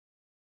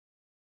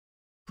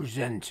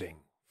Presenting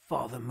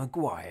Father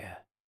Maguire,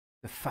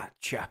 the fat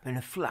chap in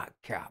a flat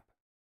cap.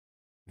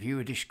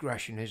 Viewer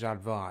discretion is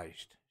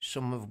advised.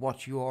 Some of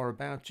what you are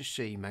about to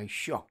see may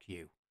shock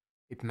you.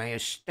 It may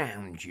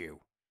astound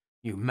you.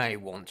 You may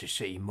want to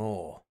see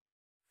more.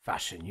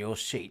 Fasten your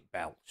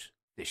seatbelts.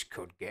 This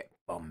could get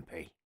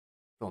bumpy.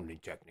 Filmed in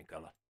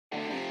Technicolor.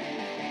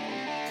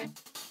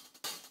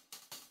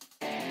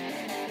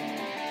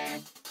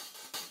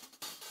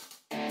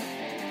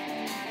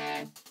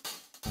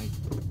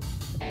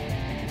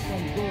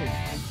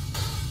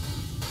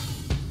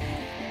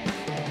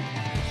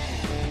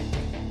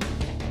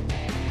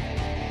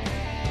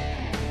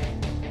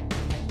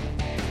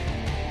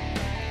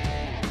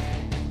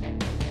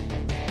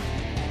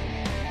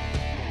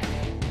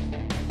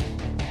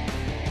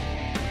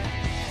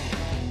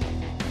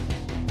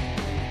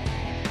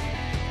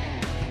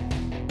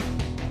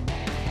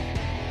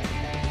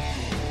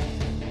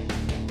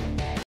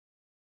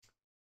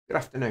 Good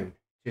afternoon,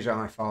 it is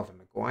I, Father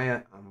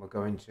Maguire, and we're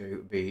going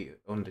to be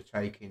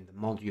undertaking the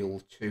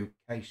Module 2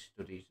 case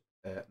studies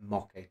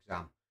mock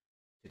exam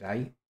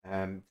today.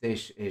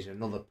 This is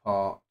another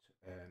part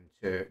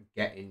to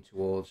get in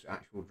towards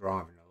actual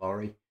driving a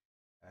lorry.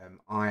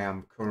 I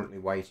am currently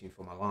waiting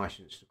for my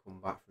licence to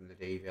come back from the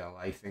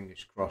DVLA,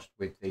 fingers crossed,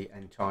 with the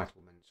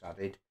entitlements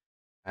added,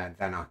 and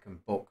then I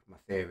can book my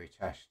theory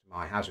test,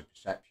 my hazard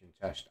perception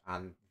test,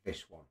 and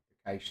this one,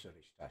 the case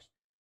studies test.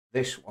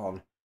 This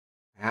one,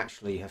 I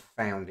actually have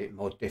found it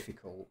more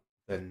difficult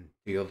than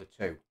the other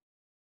two.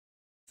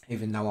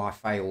 Even though I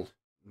failed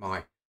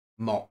my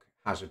mock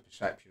hazard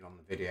perception on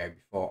the video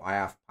before, I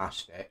have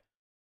passed it,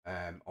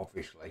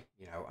 obviously,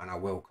 and I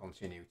will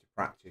continue to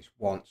practice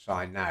once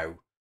I know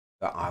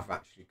that I've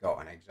actually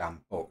got an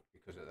exam booked,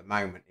 because at the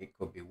moment it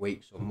could be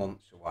weeks or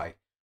months away,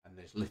 and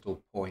there's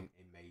little point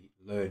in me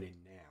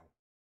learning now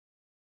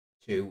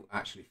to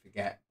actually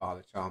forget by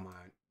the time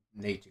I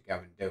need to go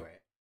and do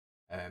it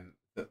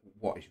that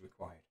what is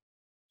required.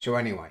 So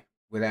anyway,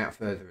 without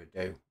further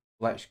ado,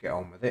 let's get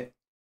on with it.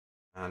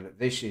 And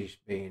this is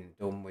being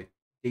done with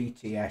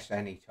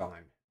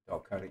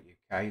dtsanytime.co.uk.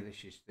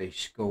 This is the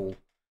school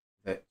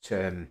that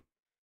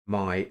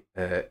my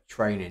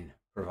training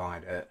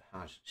provider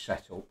has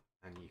set up,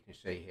 and you can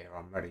see here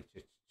I'm ready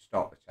to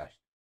start the test.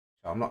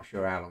 So I'm not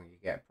sure how long you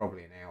get,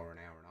 probably an hour and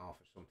a half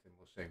or something.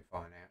 We'll soon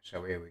find out.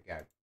 So here we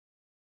go.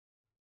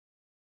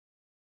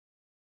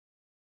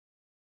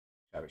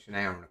 So it's an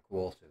hour and a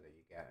quarter that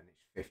you get, and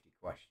it's 50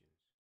 questions.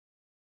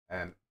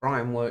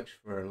 Brian works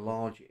for a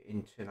large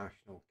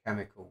international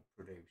chemical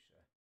producer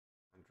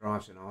and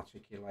drives an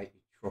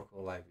articulated truck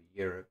all over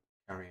Europe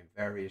carrying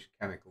various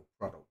chemical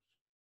products.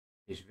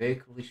 His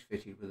vehicle is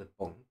fitted with a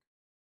bunk,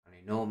 and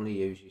he normally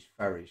uses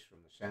ferries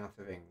from the south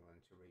of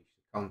England to reach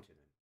the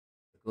continent.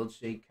 The goods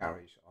he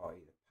carries are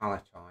either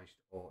palletised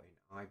or in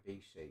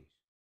IBCs.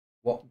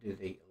 What do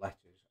the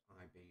letters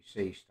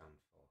IBC stand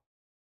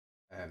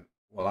for?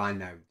 Well, I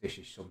know this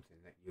is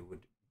something that you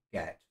would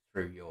get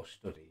through your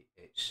study.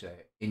 It's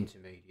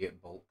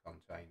intermediate bulk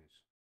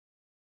containers.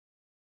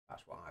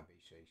 That's what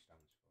IBC stands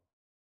for.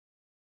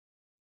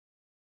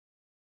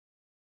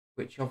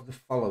 Which of the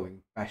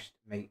following best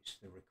meets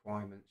the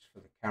requirements for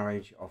the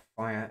carriage of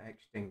fire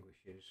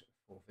extinguishers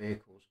for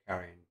vehicles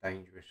carrying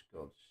dangerous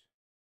goods?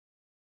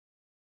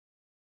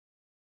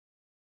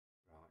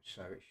 Right,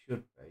 so it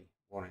should be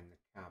one in the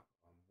cab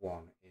and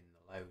one in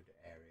the load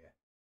area.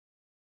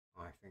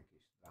 I think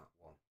it's that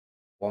one.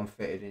 One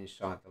fitted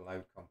inside the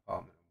load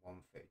compartment and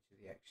one fitted to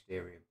the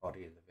exterior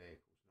body of the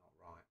vehicle is not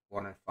right.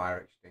 One fire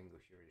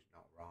extinguisher is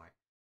not right.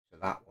 So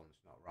that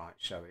one's not right.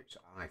 So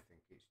I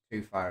think it's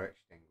two fire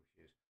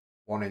extinguishers,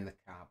 one in the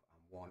cab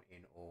and one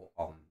in or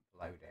on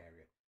the load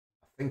area.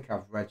 I think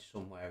I've read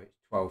somewhere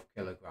it's 12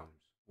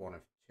 kilograms, one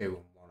of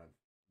two and one of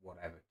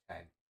whatever,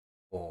 10.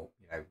 Or,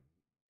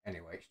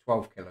 anyway, it's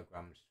 12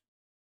 kilograms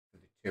for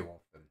the two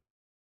of them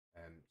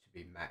to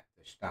be met,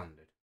 the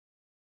standard.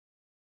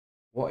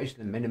 What is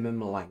the minimum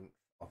length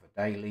of a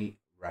daily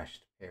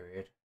rest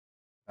period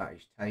that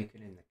is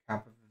taken in the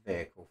cab of a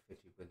vehicle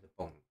fitted with the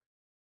bunk?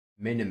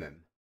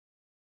 Minimum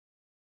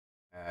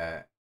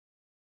 9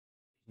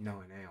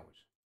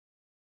 hours,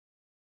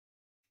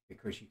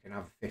 because you can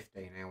have a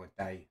 15-hour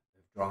day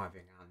of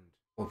driving and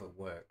other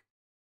work,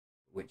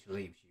 which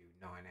leaves you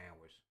 9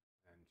 hours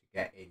to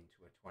get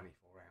into a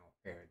 24-hour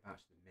period.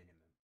 That's the minimum.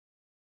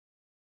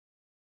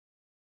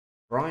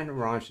 Brian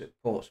arrives at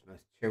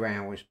Portsmouth 2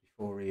 hours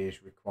before he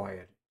is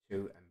required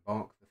to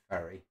embark the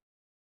ferry.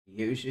 He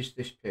uses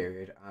this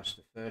period as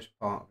the first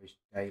part of his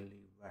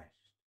daily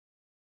rest.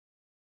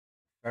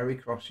 The ferry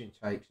crossing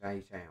takes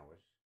 8 hours.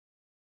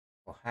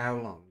 For how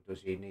long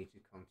does he need to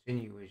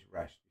continue his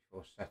rest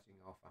before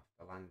setting off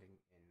after landing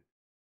in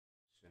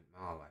St.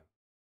 Malo?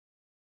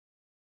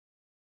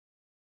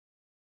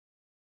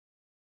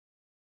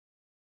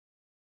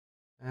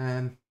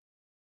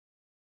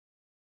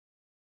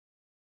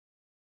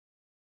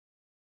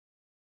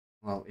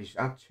 Well, he's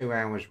had 2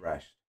 hours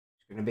rest.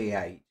 It's going to be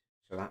 8,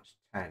 so that's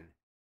 10.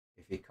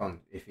 If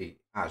he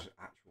has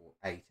actual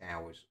 8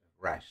 hours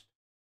of rest,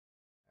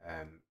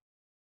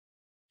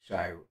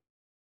 so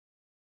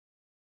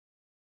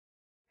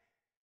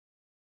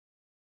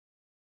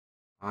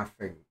I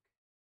think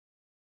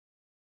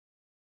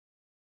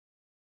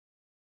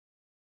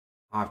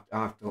I've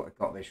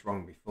got this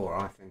wrong before.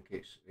 I think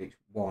it's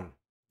one,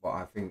 but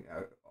I think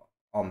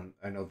on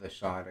another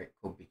side it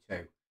could be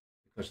two,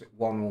 because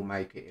one will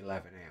make it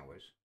 11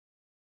 hours,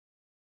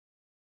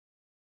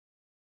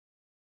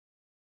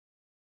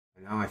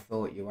 and I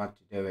thought you had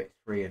to do it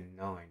 3 and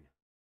 9.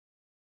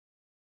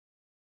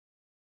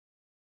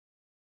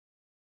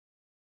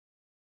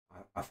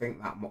 I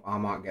think that I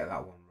might get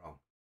that one wrong.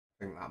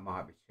 I think that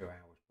might be 2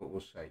 hours, but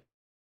we'll see.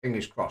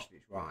 Fingers crossed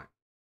it's right.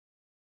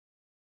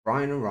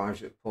 Brian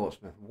arrives at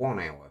Portsmouth 1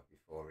 hour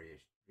before he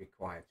is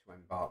required to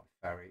embark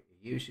the ferry.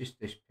 He uses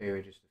this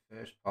period as the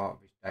first part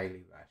of his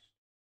daily rest.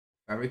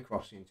 The ferry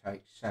crossing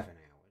takes 7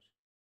 hours.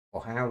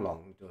 For how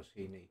long does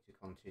he need to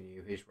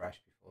continue his rest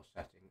before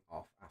setting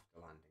off after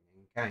landing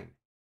in Caen?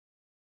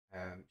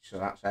 So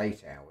that's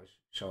 8 hours.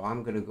 So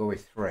I'm going to go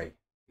with 3,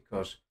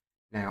 because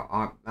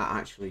now that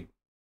actually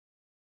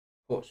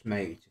puts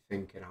me to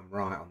thinking I'm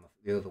right on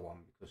the other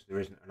one, because there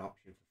isn't an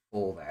option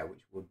for 4 there,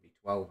 which would be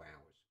 12 hours.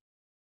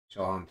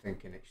 So I'm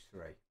thinking it's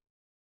 3.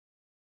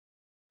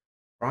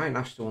 Brian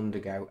has to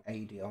undergo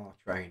ADR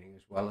training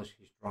as well as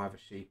his driver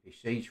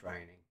CPC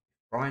training.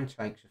 If Brian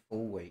takes a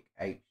full week,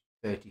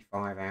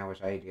 35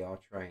 hours ADR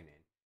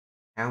training,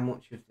 how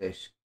much of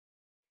this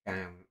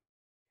can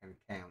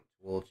count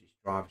towards his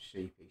driver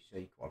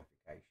CPC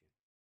qualification?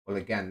 Well,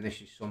 again,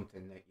 this is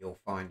something that you'll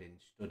find in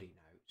study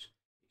notes.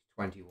 It's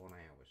 21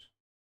 hours.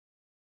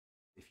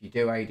 If you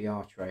do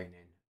ADR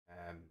training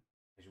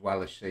as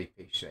well as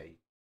CPC,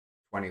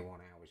 21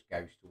 hours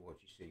goes towards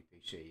your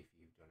CPC if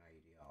you've done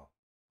ADR.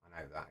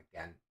 I know that,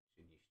 again, it's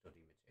in your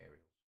study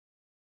materials.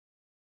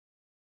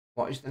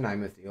 What is the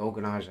name of the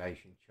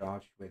organisation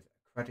charged with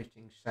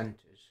accrediting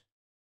centres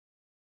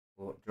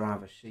for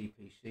driver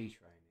CPC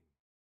training?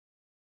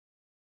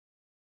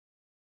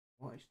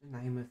 What is the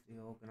name of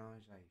the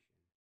organisation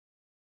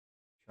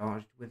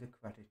charged with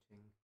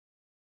accrediting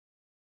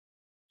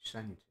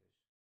centres?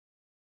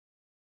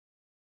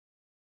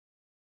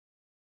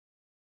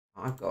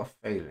 I've got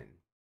a feeling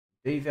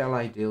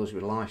DVLA deals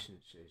with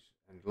licences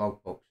and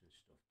logbooks and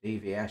stuff.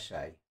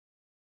 DVSA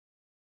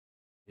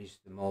is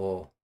the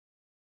more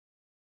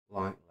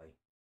likely.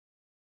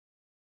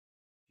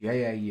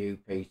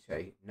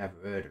 JAUPT, never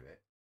heard of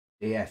it.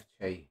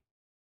 DFT,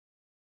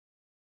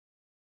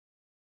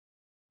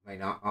 I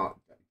mean,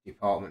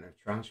 Department of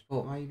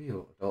Transport maybe,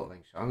 or I don't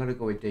think so. I'm going to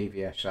go with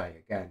DVSA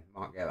again.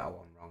 Might get that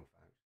one wrong,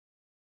 folks.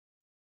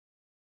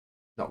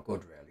 Not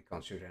good, really,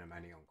 considering I'm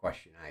only on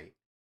question 8.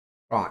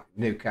 Right,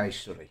 new case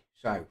study.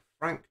 So,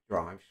 Frank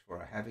drives for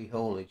a heavy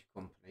haulage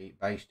company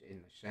based in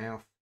the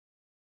south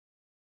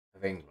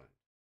of England.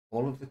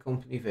 All of the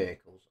company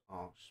vehicles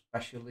are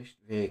specialist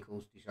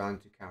vehicles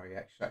designed to carry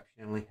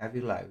exceptionally heavy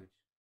loads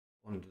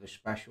under the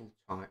Special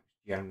Types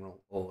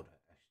General Order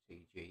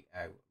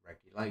 (STGO)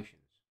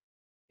 regulations.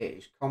 It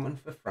is common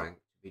for Frank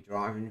to be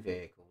driving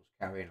vehicles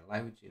carrying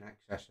loads in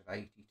excess of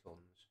 80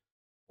 tonnes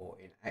or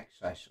in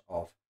excess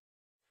of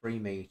 3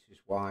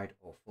 metres wide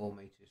or 4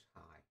 metres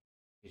high.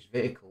 His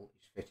vehicle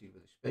is fitted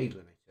with a speed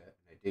limiter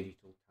and a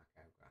digital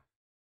tachograph.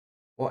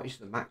 What is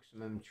the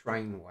maximum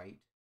train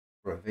weight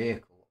for a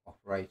vehicle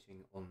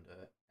operating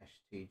under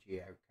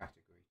STGO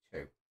category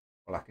 2?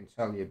 Well, I can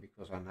tell you,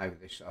 because I know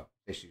this.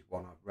 This is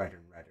one I've read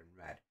and read and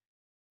read.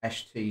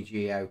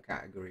 STGO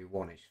category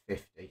 1 is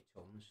 50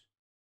 tonnes,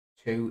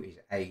 2 is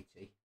 80,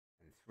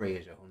 and 3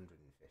 is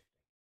 150.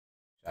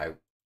 So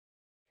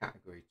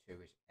category 2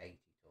 is 80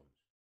 tonnes.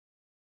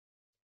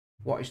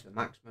 What is the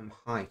maximum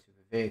height of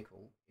a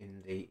vehicle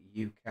in the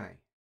UK?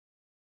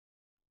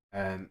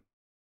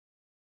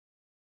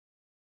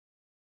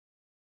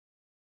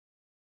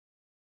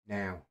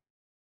 Now,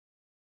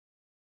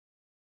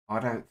 I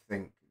don't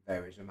think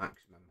there is a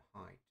maximum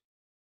height.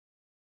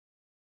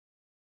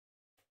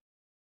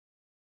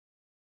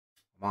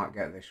 I might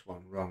get this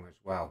one wrong as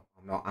well.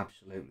 I'm not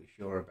absolutely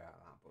sure about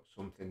that, but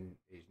something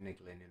is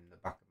niggling in the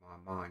back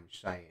of my mind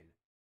saying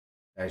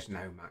there's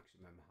no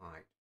maximum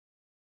height,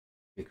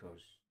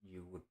 because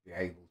you would be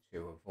able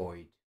to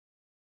avoid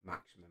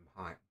maximum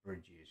height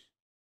bridges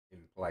in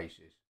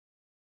places.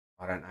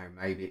 I don't know,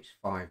 maybe it's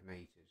 5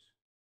 metres.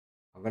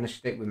 I'm going to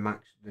stick with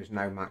there's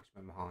no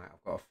maximum height.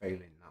 I've got a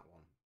feeling that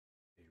one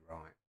is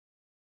right.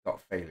 Got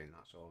a feeling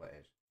that's all it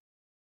is.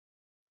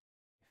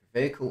 If a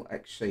vehicle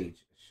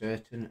exceeds a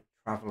certain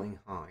travelling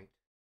height,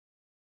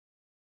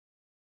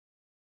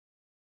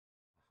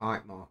 a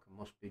height marker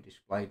must be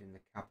displayed in the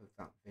cab of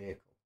that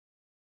vehicle.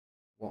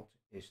 What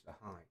is the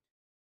height?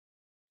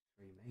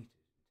 3 metres,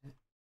 isn't it?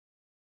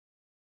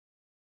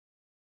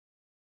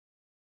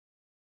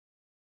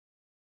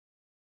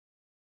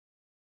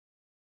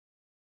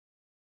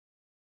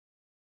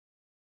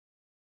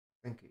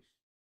 I think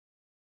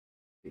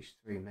it's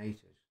 3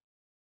 metres.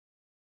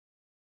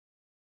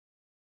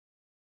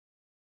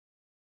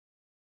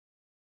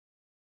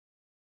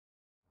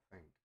 I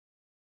think.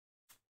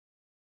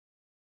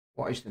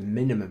 What is the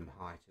minimum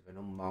height of an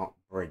unmarked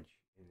bridge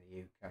in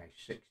the UK?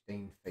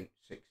 16 feet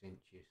 6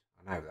 inches.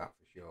 I know that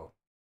for sure.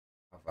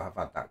 I've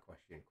had that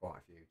question quite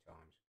a few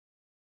times.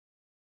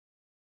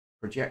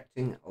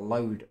 Projecting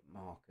load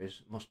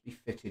markers must be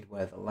fitted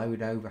where the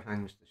load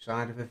overhangs the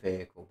side of a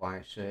vehicle by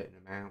a certain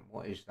amount.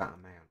 What is that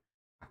amount?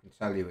 I can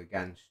tell you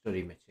again,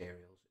 study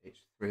materials, it's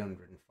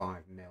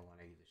 305 mil on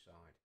either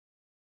side.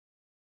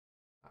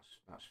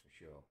 That's for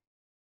sure.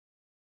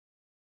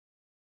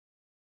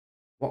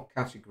 What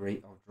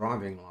category of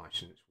driving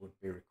licence would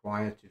be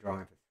required to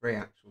drive a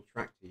 3-axle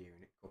tractor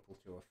unit coupled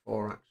to a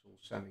 4-axle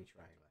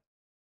semi-trailer?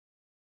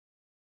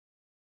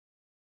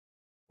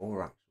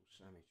 4-axle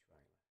semi-trailer.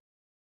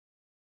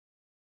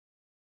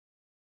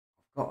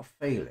 I've got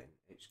a feeling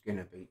it's going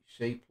to be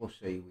C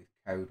plus E with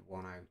code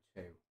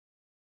 102.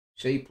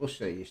 C plus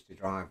E is to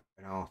drive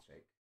an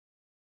Arctic,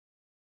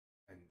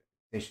 and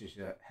this is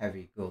a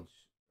heavy goods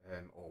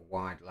or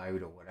wide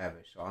load or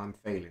whatever, so I'm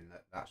feeling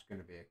that that's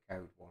going to be a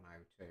code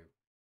 102.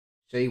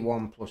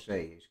 C1 plus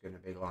E is going to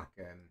be like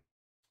an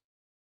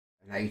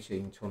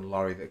 18-ton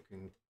lorry that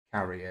can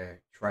carry a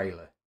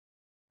trailer,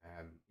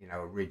 you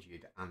know, a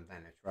rigid and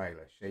then a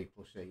trailer. C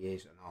plus E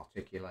is an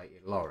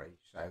articulated lorry,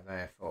 so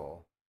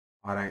therefore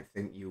I don't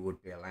think you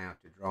would be allowed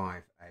to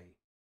drive a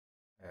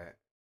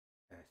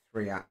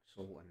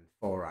 3-axle and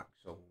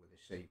 4-axle with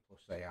a C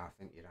plus E. I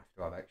think you'd have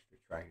to have extra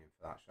training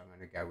for that, so I'm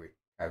going to go with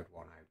code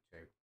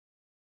 102.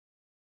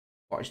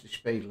 What is the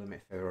speed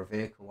limit for a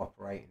vehicle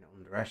operating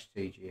under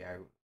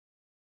STGO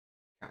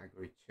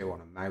category 2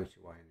 on a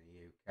motorway in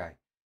the UK?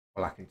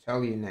 Well, I can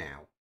tell you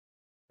now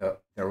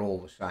that they're all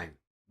the same.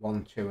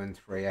 1, 2 and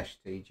 3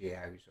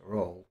 STGOs are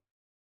all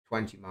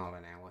 20 mile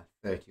an hour,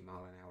 30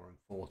 mile an hour and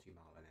 40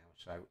 mile an hour.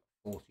 So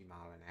 40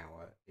 mile an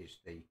hour is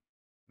the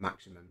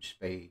maximum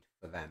speed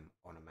for them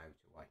on a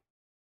motorway.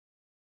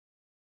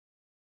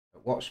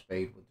 At what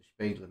speed would the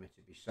speed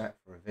limiter be set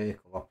for a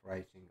vehicle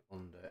operating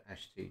under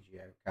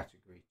STGO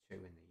category 2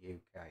 in the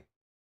UK?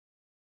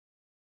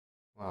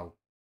 Well,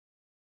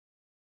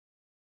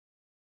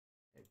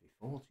 it'd be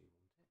 40, wouldn't it?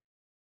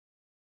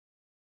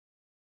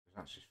 Because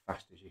that's as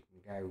fast as you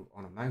can go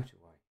on a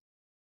motorway.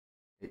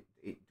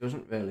 It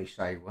doesn't really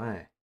say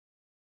where.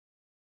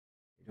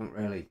 It doesn't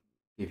really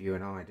give you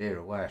an idea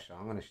of where, so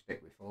I'm going to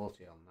stick with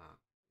 40 on that.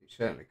 It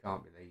certainly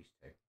can't be these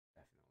two, definitely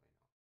not.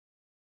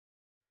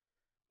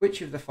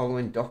 Which of the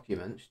following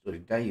documents does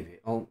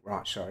David,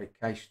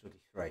 case study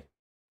 3.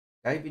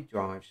 David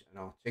drives an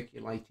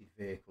articulated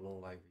vehicle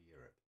all over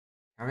Europe,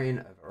 carrying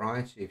a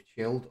variety of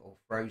chilled or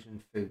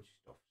frozen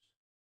foodstuffs.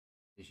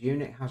 His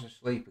unit has a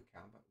sleeper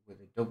cab with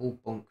a double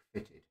bunk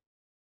fitted.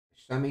 The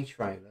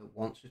semi-trailer,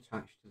 once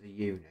attached to the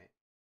unit,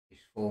 is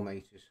 4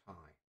 metres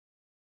high.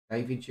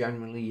 David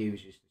generally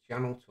uses the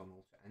Channel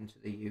Tunnel to enter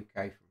the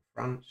UK from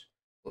France,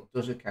 but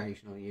does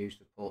occasionally use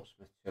the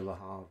Portsmouth to Le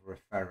Havre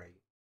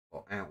ferry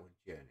for outward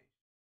journeys.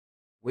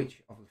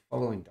 Which of the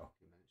following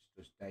documents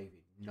does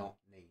David not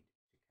need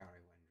to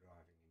carry when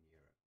driving in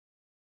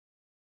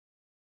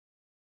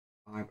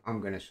Europe?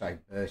 I'm going to say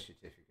birth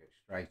certificate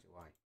straight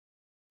away,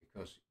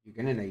 because you're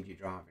going to need your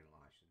driving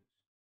licence.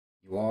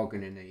 You are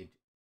going to need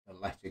a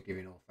letter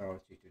giving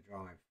authority to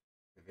drive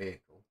the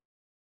vehicle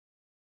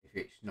if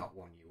it's not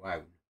one you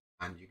own,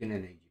 and you're going to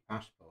need your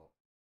passport.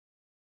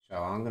 So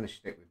I'm going to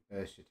stick with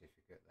birth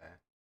certificate there.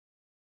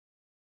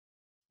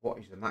 What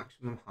is the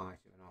maximum height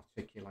of an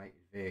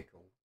articulated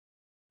vehicle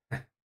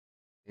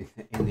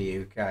in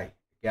the UK?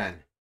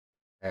 Again,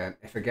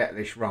 if I get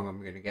this wrong, I'm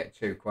going to get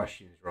 2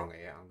 questions wrong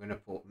here. I'm going to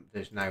put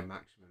there's no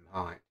maximum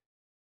height.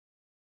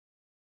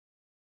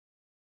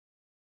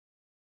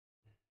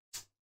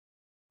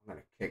 I'm going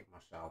to kick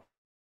myself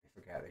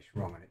if I get this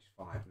wrong and it's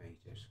 5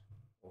 metres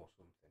or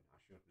something. I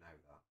should know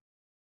that.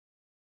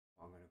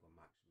 So I'm going to go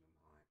maximum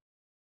height.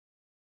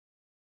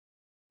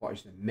 What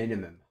is the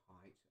minimum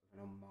height of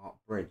an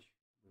unmarked bridge?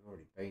 We've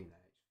already been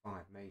there. It's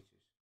 5 metres,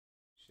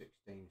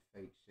 16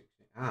 feet,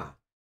 16.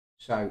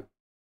 So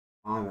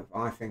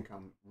I think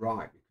I'm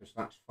right, because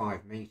that's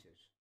 5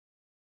 metres.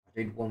 I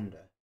did wonder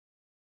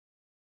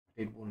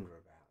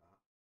about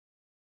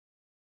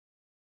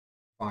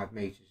that. 5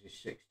 metres is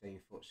 16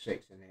 foot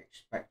 6, and they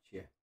expect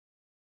you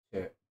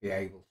to be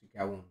able to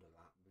go under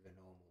that with a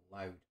normal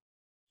load.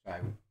 So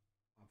I'm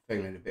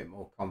feeling a bit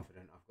more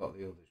confident I've got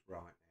the others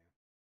right now.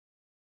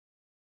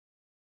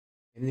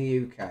 In the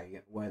UK,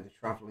 where the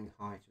travelling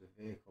height of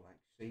a vehicle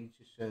exceeds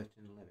a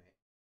certain limit,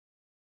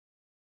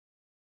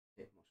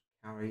 it must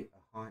carry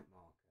a height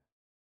marker.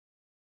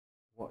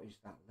 What is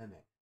that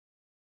limit?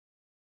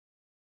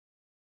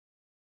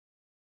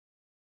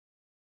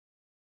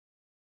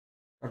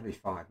 It's got to be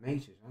 5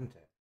 metres, hasn't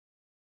it?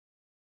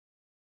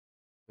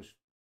 Because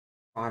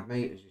 5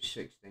 metres is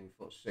 16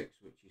 foot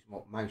 6, which is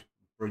what most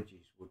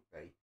bridges would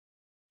be.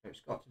 So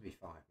it's got to be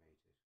 5 metres.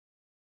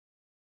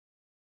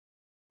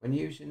 When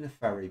using the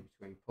ferry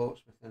between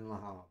Portsmouth and Le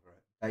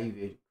Havre,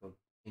 David could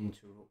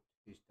interrupt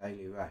his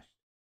daily rest.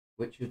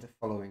 Which of the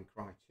following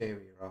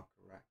criteria are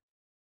correct?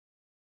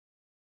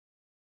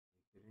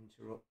 He could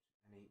interrupt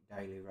any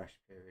daily rest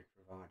period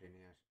providing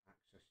he has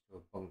access to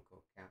a bunk or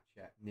couch.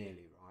 Yeah,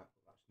 nearly right,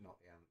 but that's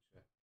not the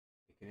answer.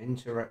 He can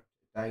interrupt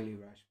a daily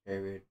rest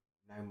period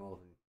no more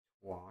than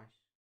twice.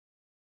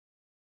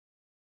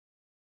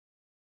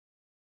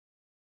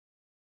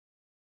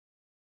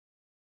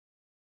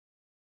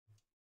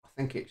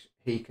 think it's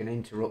he can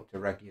interrupt a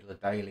regular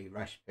daily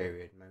rest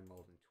period no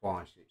more than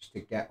twice. It's to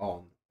get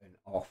on and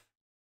off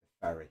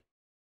the ferry.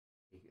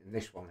 In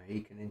this one,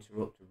 he can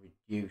interrupt a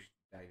reduced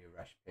daily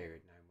rest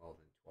period no more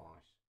than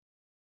twice.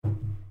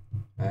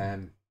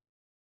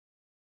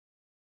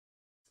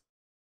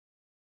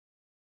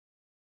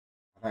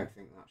 I don't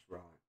think that's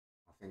right.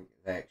 I think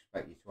they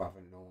expect you to have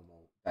a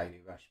normal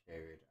daily rest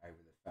period over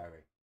the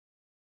ferry.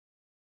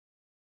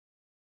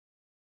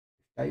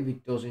 If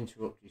David does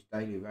interrupt his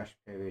daily rest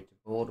period to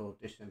board or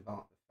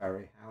disembark the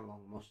ferry, how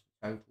long must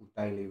the total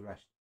daily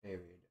rest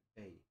period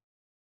be?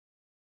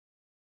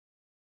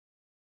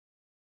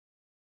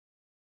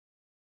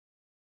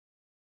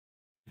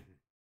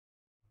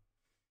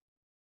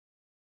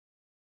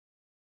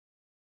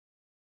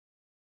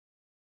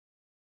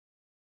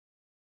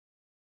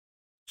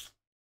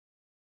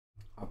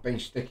 I've been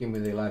sticking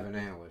with 11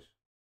 hours.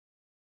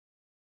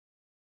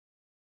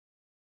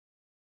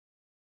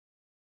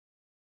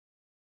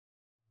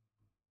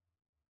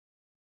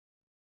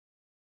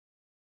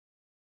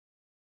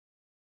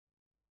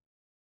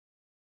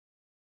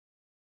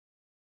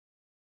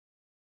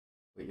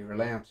 But you're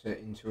allowed to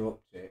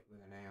interrupt it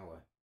with an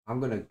hour. I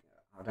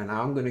don't know,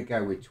 I'm gonna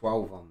go with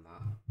 12 on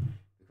that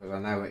because I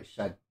know it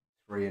said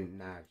 3 and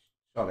now.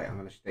 Sorry, I'm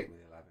gonna stick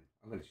with 11.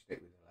 I'm gonna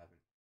stick with 11.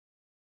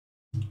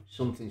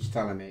 Something's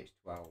telling me it's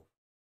 12.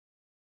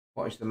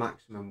 What is the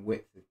maximum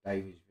width of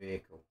David's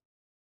vehicle?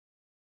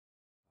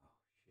 Oh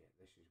shit,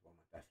 this is one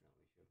I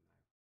definitely should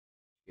know.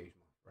 Excuse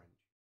my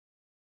French.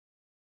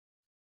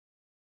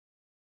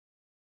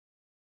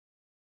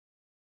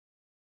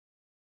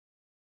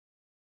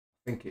 I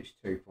think it's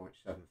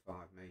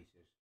 2.75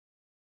 metres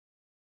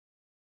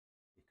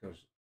because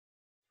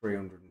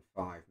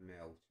 305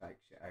 mil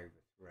takes it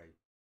over 3.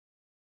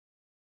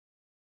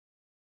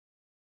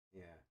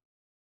 Yeah.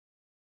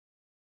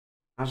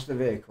 As the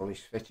vehicle is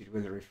fitted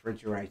with a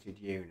refrigerated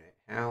unit,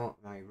 how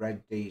may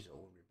red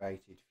diesel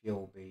rebated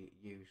fuel be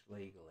used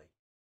legally?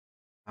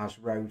 As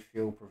road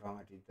fuel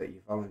provided that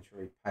you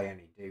voluntarily pay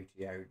any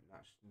duty owed,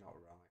 that's not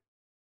right.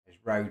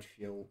 As road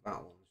fuel,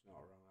 that one's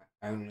not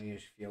right. Only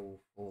as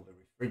fuel for the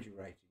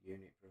refrigerated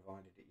unit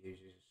provided it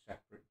uses a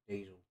separate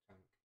diesel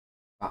tank.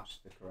 That's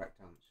the correct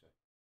answer.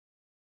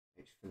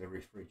 It's for the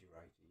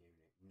refrigerator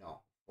unit,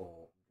 not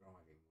for driving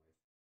with.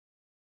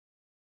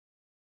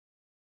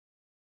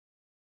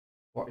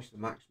 What is the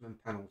maximum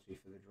penalty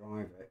for the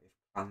driver if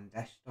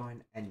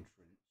clandestine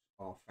entrants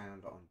are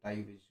found on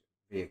David's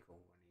vehicle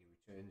when he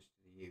returns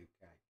to the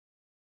UK?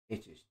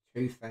 It is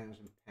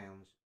 £2,000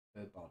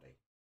 per body,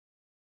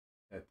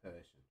 per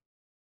person,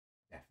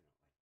 definitely.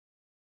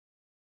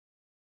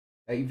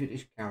 David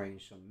is carrying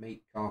some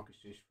meat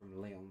carcasses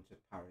from Lyon to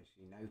Paris.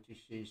 He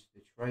notices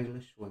the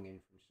trailer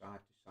swinging from side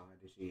to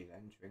side as he is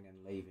entering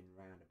and leaving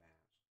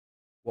roundabouts.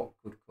 What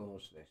could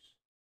cause this?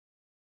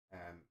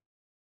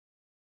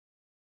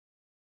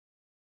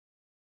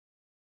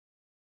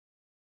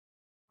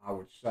 I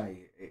would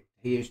say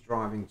he is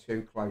driving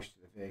too close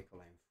to the vehicle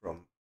in front.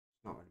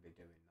 It's not going to be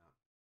doing that.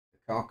 The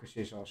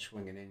carcasses are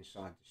swinging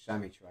inside the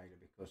semi-trailer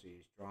because he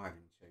is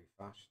driving too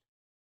fast.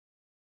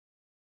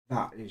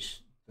 That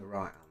is the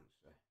right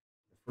answer.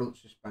 The front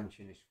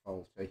suspension is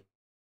faulty.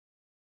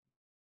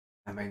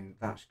 I mean,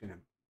 that's going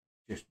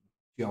to just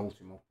jolt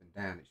him up and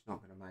down. It's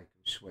not going to make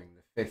him swing.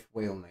 The fifth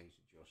wheel needs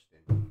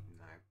adjusting.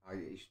 No,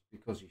 it's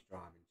because he's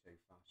driving too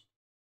fast.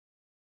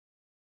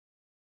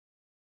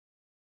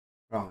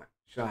 Right,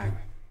 so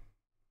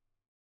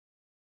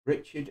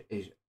Richard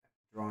is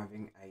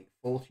driving a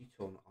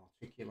 40-ton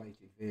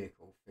articulated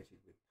vehicle fitted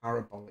with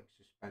parabolic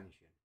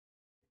suspension.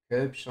 The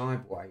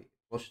curbside weight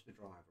plus the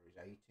driver is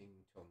 18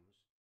 tons.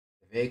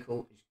 The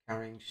vehicle is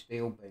carrying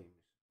steel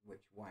beams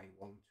which weigh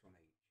 1 ton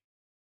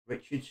each.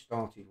 Richard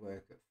started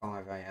work at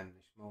 5 a.m.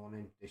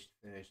 this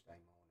Thursday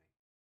morning.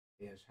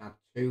 He has had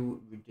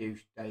 2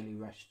 reduced daily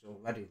rests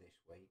already this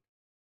week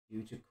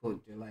due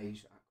to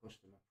delays at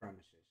customer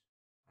premises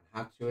and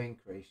had to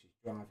increase his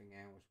driving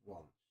hours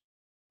once.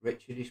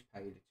 Richard is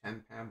paid a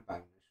 £10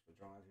 bonus for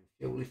driving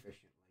fuel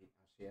efficiently as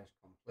he has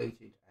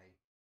completed a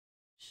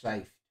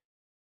safe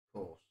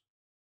course.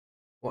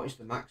 What is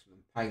the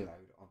maximum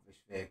payload of this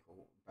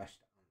vehicle? Best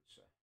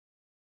answer.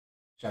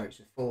 So it's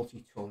a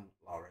 40-ton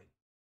lorry.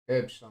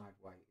 Curbside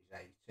weight is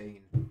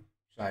 18.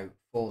 So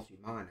 40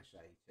 minus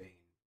 18 is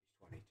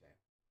 22.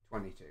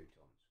 22 tons.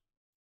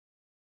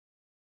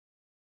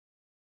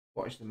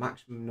 What is the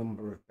maximum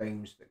number of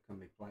beams that can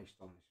be placed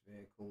on this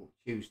vehicle?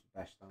 Choose the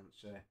best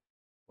answer.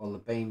 Well, the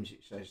beams,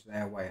 it says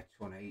there weigh a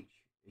ton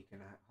each. He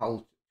can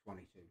hold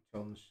 22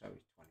 tons, so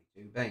it's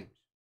 22 beams.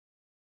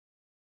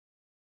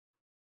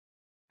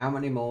 How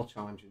many more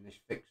times in this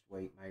fixed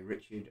week may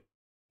Richard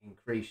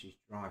increase his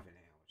driving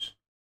hours?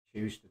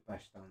 Choose the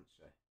best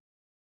answer.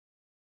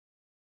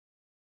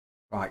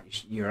 Right,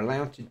 you're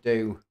allowed to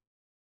do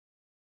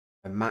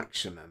a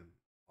maximum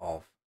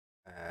of,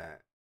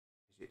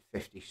 is it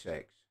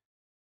 56?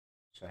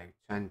 So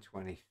 10,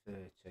 20,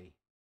 30. And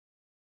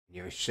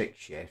you're 6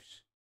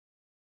 shifts,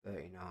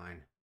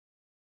 39.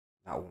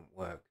 That won't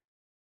work.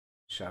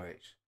 So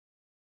it's,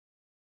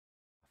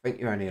 think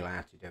you're only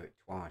allowed to do it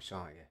twice,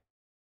 aren't you?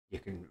 You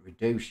can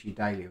reduce your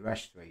daily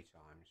rest 3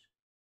 times,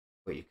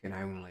 but you can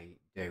only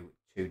do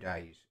 2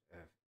 days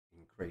of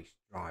increased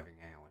driving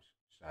hours.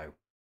 So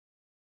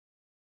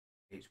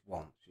it's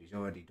once. He's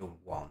already done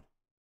one.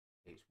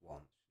 It's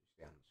once is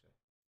the answer.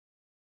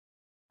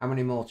 How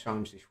many more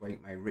times this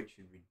week may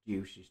Richard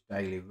reduce his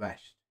daily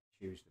rest?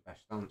 Choose the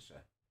best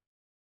answer.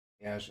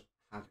 He has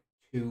had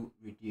 2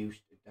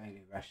 reduced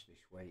daily rest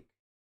this week.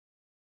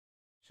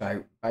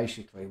 So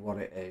basically what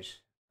it is,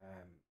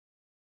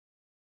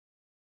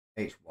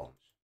 it's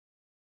once.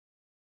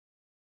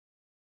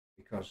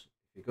 Because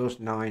if it goes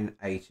 9,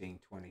 18,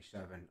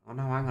 27, oh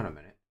no, hang on a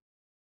minute.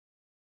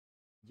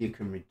 You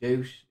can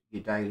reduce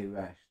your daily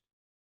rest.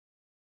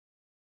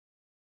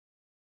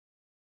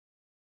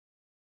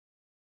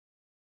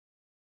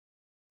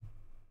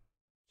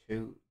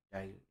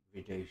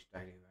 Reduced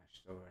daily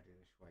rest already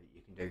this week.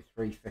 You can do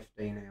 3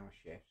 15-hour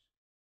shifts,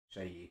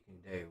 so you can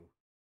do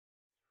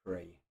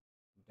 3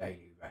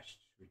 daily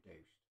rests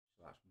reduced.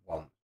 So that's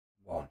one,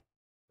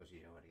 because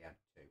he's already had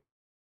 2.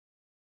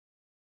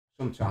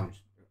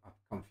 Sometimes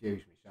I've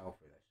confused myself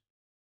with this.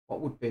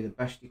 What would be the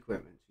best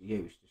equipment to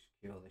use to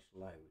secure this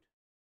load?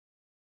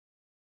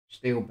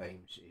 Steel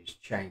beams is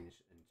chains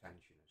and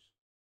tensioners,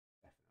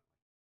 definitely.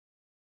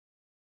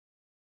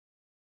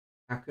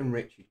 How can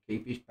Richard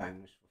keep his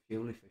bonus for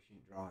fuel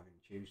efficient driving?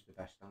 Choose the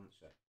best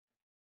answer.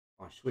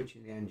 By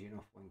switching the engine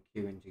off when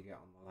queuing to get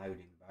on the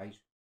loading bays?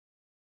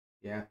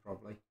 Yeah,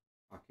 probably.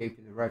 By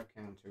keeping the rev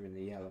counter in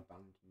the yellow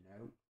band?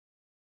 No.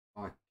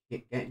 By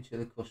getting to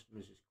the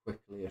customers as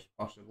quickly as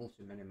possible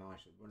to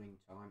minimise the running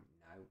time?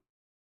 No.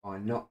 By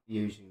not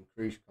using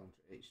cruise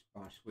control, it's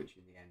by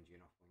switching the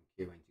engine off when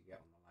queuing to get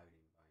on the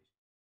loading bays.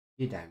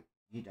 You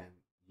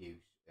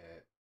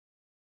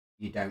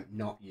don't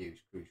not use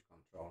cruise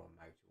control on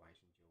motorways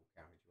and dual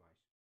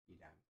carriageways. You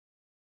don't.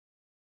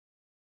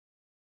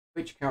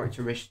 Which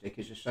characteristic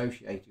is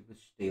associated with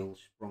steel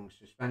sprung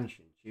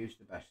suspension? Choose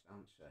the best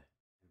answer.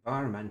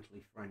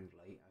 Environmentally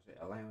friendly, as it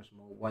allows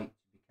more weight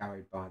to be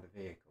carried by the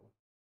vehicle.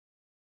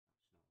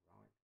 That's not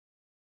right.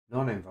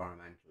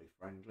 Non-environmentally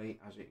friendly,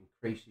 as it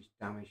increases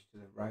damage to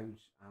the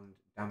roads and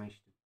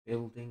damage to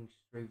buildings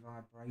through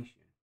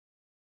vibration.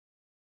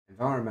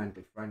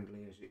 Environmentally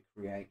friendly, as it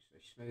creates a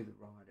smoother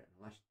ride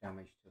and less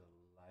damage to the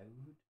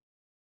load.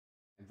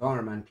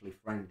 Environmentally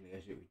friendly,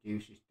 as it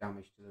reduces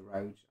damage to the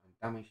roads and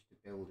damage to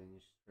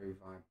buildings through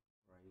vibration.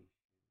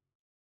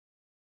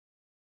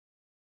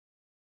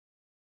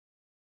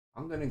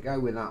 I'm going to go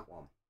with that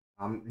one.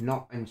 I'm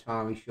not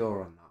entirely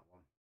sure on that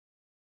one,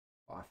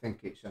 but I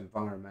think it's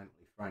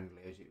environmentally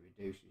friendly, as it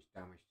reduces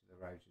damage to the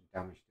roads and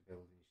damage to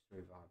buildings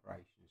through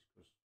vibrations.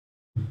 Because,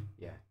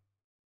 yeah,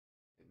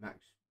 it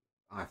makes.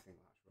 I think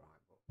that's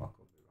right, but I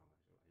could be wrong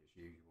as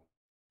usual.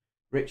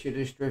 Richard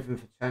has driven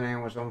for 10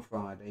 hours on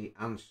Friday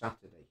and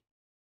Saturday.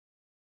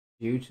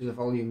 Due to the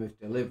volume of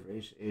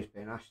deliveries, he has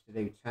been asked to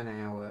do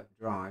 10-hour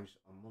drives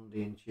on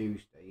Monday and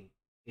Tuesday.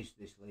 Is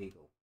this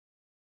legal?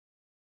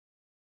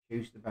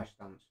 Choose the best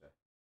answer.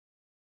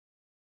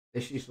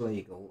 This is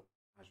legal,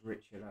 as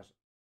Richard has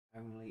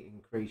only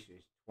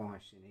increases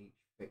twice in each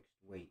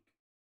fixed week.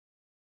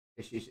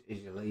 This is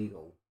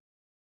illegal,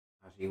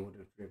 as he would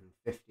have driven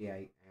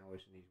 58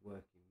 hours in his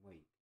working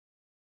week.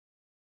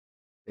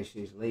 This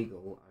is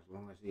legal as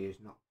long as he is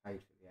not paid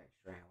for the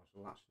extra hours.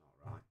 Well, that's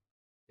not right.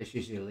 This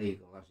is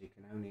illegal, as he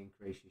can only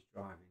increase his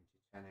driving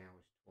to 10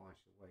 hours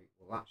twice a week.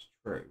 Well, that's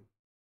true.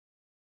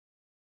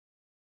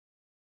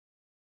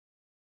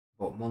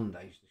 But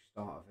Monday's the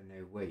start of a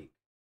new week,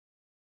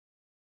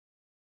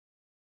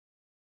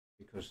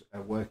 because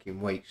a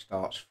working week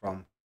starts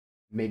from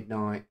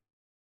midnight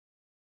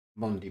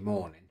Monday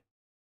morning.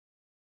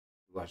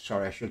 Well,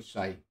 sorry, I should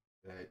say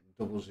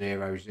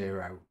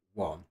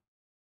 0001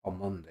 on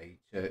Monday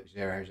to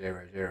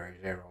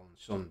 0000 on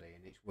Sunday,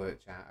 and it's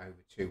worked out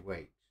over 2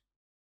 weeks.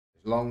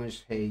 As long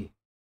as he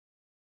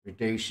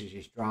reduces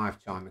his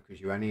drive time, because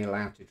you're only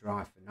allowed to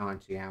drive for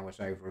 90 hours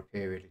over a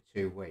period of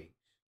 2 weeks,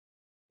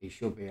 he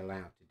should be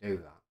allowed to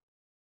do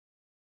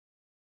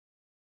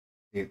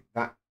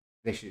that.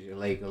 This is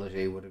illegal, as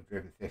he would have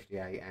driven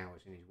 58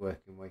 hours in his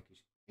working week,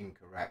 is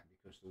incorrect,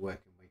 because the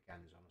working week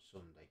ends on a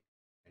Sunday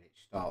and it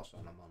starts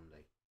on a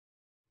Monday.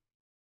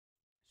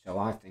 So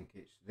I think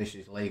this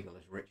is legal,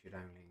 as Richard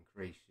only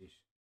increases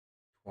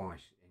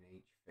twice in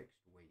each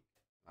fixed week.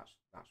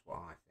 That's what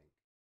I think.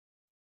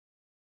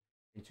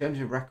 In terms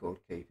of record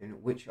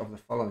keeping, which of the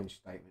following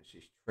statements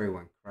is true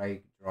when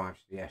Craig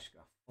drives the Esca?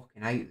 I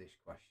fucking hate this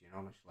question,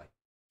 honestly.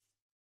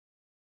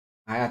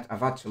 I've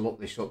had to look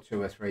this up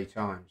 2 or 3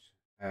 times.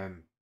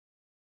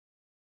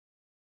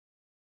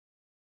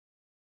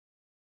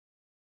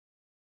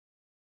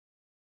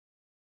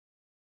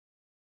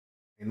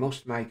 He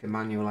must make a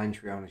manual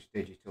entry on his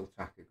digital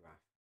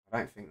tachograph. I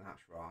don't think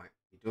that's right.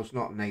 He does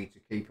not need to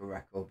keep a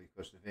record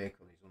because the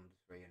vehicle is under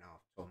 3.5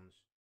 tonnes.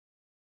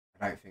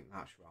 I don't think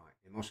that's right.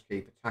 He must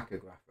keep a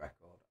tachograph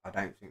record. I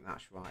don't think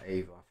that's right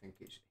either. I think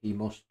he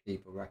must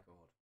keep a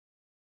record.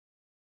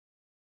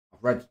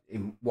 I've read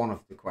in one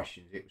of the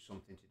questions it was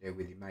something to do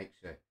with he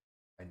makes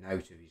a a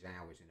note of his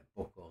hours in a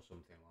book or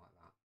something like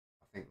that.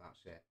 I think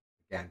that's it.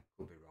 Again,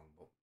 could be wrong,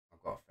 but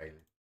I've got a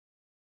feeling.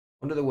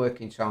 Under the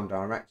working time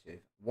directive,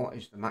 what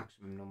is the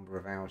maximum number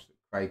of hours that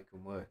Craig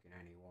can work in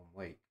any 1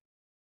 week?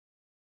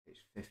 It's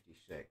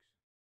 56.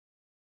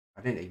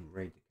 I didn't even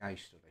read the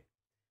case study.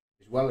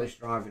 As well as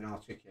driving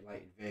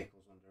articulated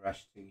vehicles under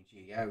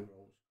STGO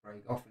rules,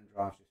 Craig often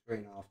drives a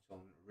 3.5-ton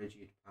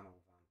rigid panel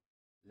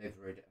van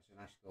liveried as an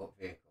escort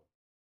vehicle.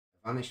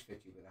 The van is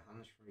fitted with a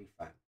hands-free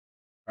phone.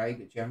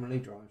 Craig generally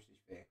drives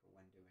this vehicle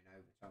when doing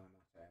overtime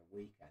at a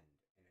weekend,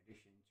 in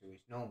addition to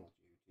his normal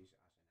duties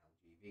as an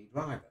LGV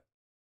driver.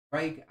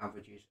 Craig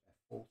averages a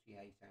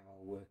 48-hour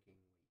working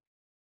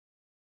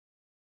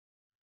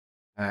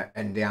week.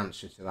 And the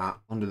answer to that,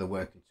 under the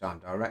working time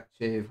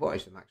directive, what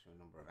is the maximum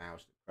number of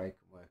hours that Craig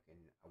can work in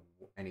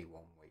any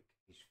 1 week?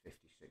 Is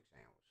 56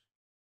 hours.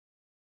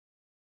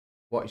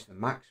 What is the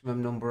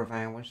maximum number of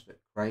hours that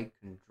Craig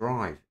can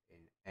drive in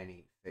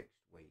any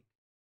fixed week?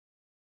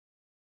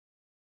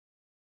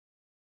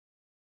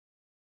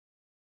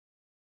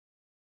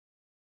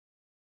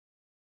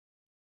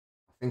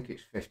 I think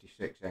it's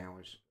 56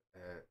 hours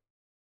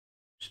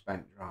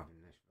spent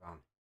driving this van.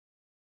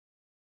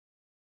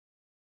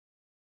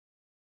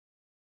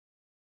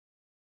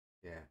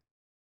 Yeah.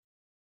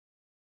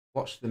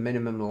 What's the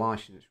minimum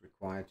license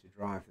required to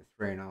drive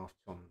the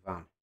 3.5-ton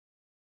van?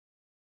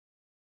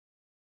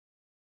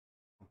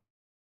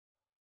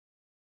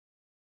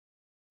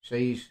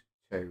 C's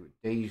 2,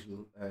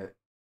 diesel, the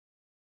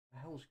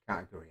hell's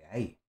category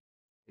A?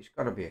 It's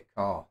got to be a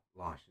car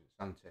license,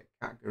 hasn't it?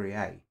 Category A.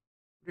 I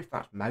wonder if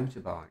that's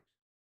motorbikes.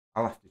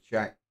 I'll have to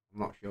check. I'm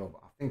not sure,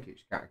 but I think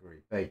it's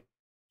category B.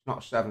 It's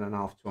not a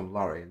 7.5-ton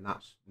lorry, and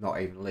that's not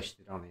even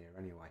listed on here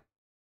anyway.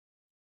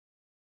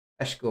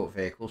 Escort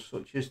vehicles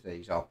such as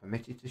these are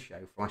permitted to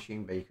show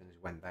flashing beacons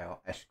when they are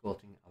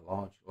escorting a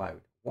large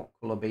load. What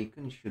colour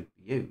beacons should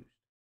be used?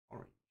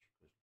 Orange,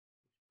 because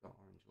it's got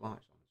orange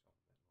lights on the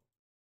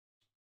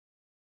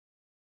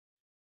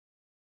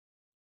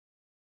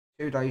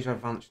top of it. 2 days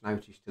advance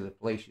notice to the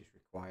police is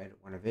required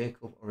when a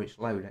vehicle or its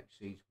load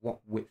exceeds what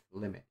width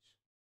limits?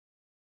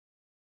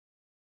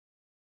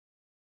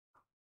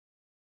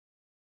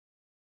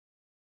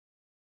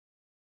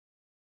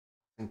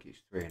 I think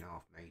it's 3.5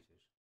 metres.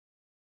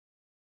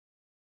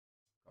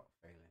 Got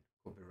a feeling.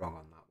 Could be wrong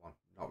on that one.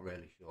 Not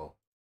really sure.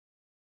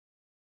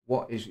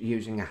 What is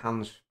using a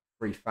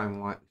hands-free phone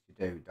likely to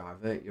do?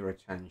 Divert your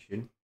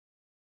attention,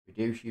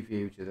 reduce your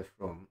view to the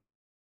front,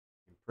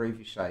 improve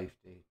your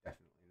safety,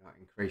 definitely not,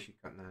 increase your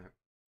cut now.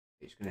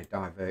 It's going to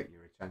divert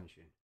your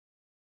attention.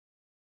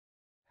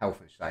 Health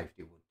and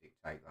safety would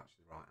dictate that's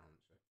the right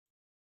answer.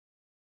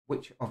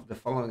 Which of the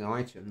following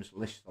items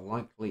lists the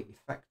likely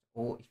effect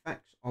or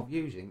effects of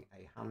using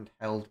a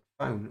handheld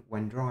phone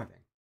when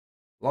driving?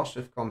 Loss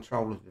of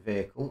control of the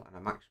vehicle and a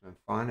maximum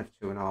fine of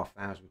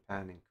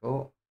 £2,500 in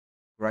court.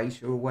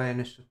 Greater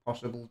awareness of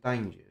possible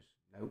dangers.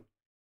 Nope.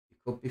 You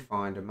could be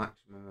fined a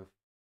maximum of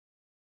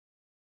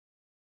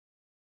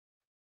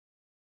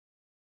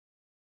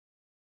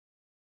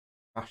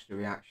faster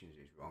reactions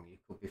is wrong. You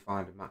could be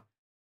fined a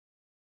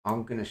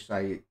I'm going to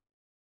say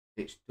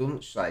it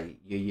doesn't say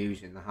you're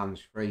using the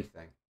hands-free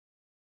thing.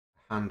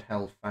 A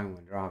handheld phone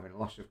when driving,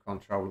 loss of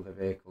control of the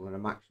vehicle and a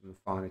maximum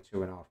fine of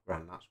 £2,500.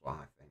 That's what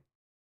I think.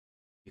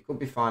 You could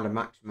be fined a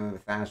maximum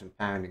of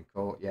 £1,000 in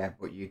court, yeah,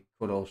 but you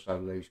could also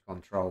lose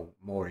control,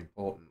 more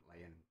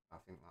importantly, and I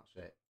think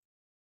that's it.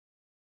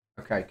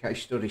 Okay,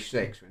 case study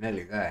 6, we're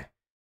nearly there.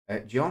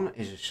 John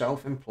is a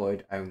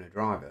self-employed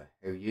owner-driver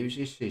who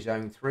uses his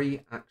own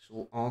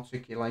 3-axle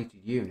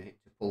articulated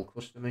unit to pull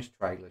customers'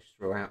 trailers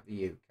throughout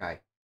the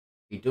UK.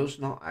 He does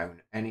not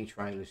own any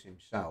trailers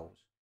himself.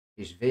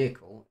 His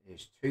vehicle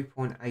is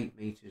 2.8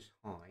 metres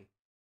high.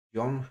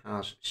 John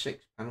has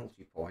 6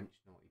 penalty points,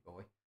 naughty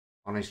boy,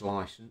 on his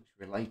licence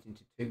relating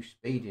to 2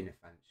 speeding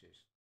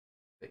offences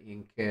that he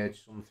incurred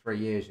some 3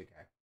 years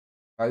ago.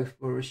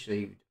 Both were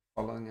received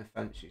following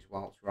offences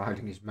whilst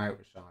riding his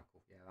motorcycle.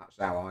 Yeah, that's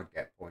how I'd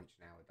get points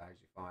nowadays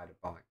if I had a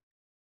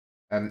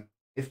bike.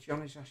 If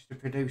John is asked to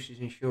produce his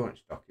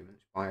insurance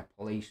documents by a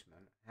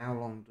policeman, how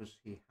long does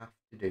he have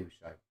to do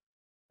so?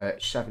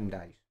 7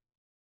 days.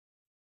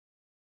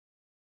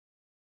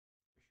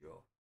 For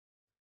sure.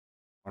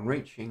 On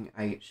reaching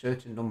a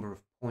certain number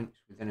of points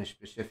within a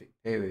specific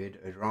period,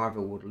 a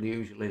driver would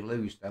usually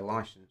lose their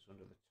licence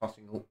under the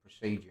totting up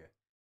procedure.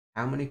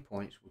 How many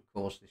points would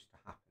cause this to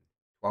happen?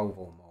 12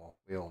 or more.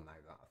 We all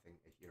know that. I think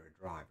if you're a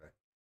driver,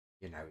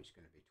 you know it's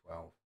going to be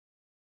 12.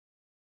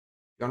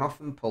 John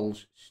often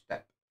pulls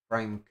step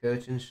frame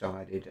curtain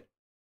sided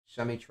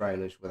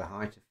semi-trailers with a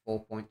height of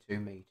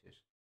 4.2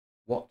 metres.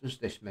 What does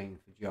this mean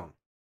for John?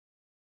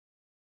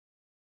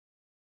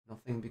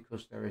 Nothing,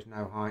 because there is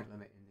no height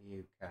limit in the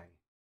UK.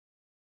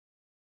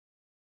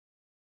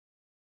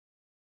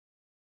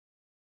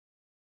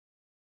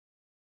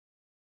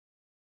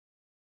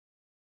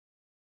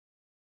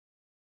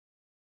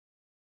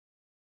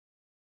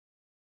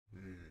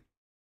 Hmm.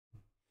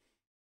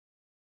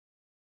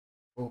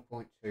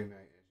 4.2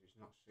 metres is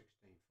not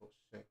 16 foot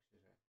 6, is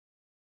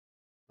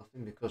it?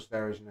 Nothing, because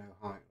there is no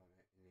height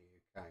limit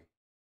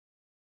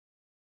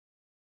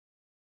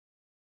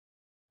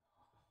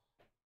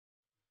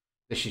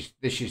This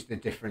is the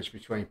difference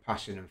between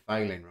passing and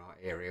failing right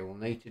here. It will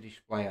need to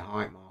display a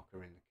height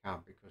marker in the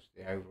cab because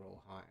the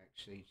overall height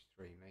exceeds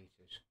 3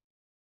 meters.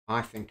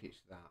 I think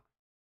it's that.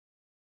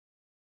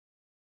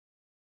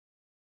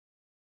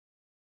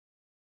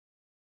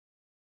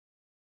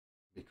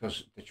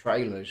 Because the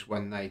trailers,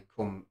 when they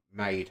come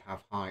made,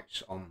 have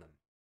heights on them.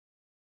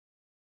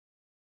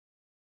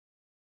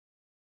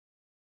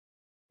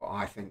 But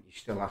I think you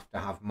still have to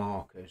have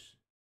markers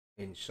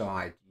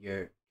inside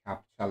your cab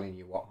telling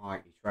you what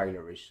height your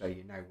trailer is, so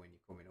you know when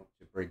you're coming up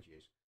to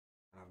bridges.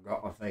 And I've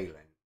got a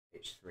feeling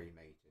it's 3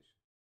 meters.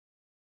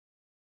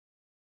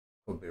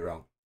 Could be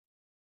wrong.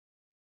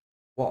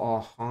 What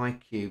are high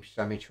cube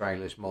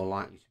semi-trailers more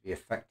likely to be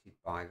affected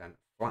by than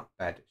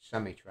flatbed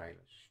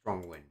semi-trailers?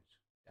 Strong winds,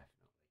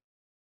 definitely.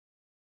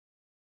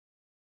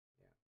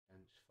 Yeah,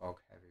 dense fog,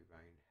 heavy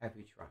rain,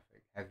 heavy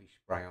traffic, heavy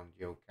spray on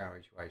dual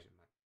carriageways, and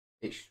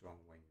it's strong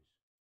winds.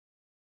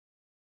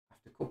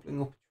 After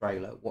coupling up a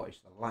trailer, what is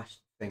the last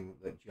thing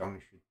that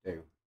John should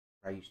do?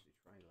 Raise the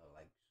trailer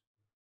legs.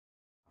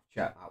 I've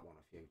checked that one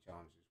a few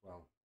times as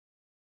well.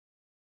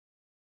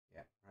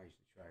 Yeah, raise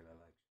the trailer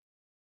legs.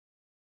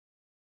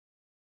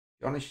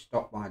 John is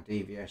stopped by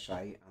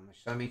DVSA and the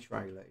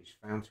semi-trailer is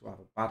found to have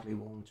a badly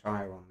worn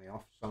tyre on the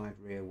offside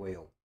rear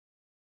wheel.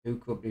 Who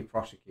could be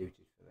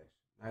prosecuted for this?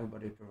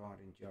 Nobody,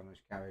 providing John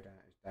has carried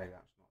out his day.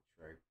 That's not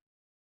true.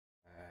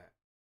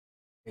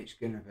 It's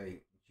going to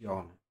be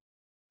John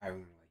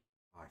only,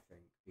 I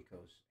think,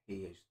 because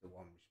he is the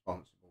one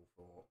responsible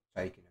for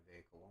taking a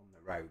vehicle on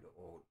the road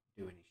or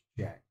doing his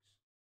checks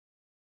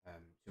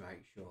to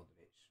make sure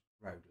that it's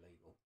road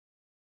legal.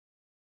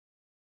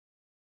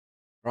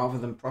 Rather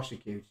than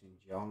prosecuting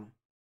John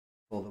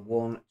for the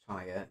worn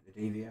tyre, the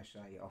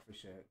DVSA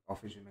officer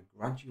offers him a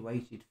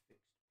graduated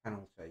fixed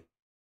penalty.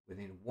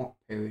 Within what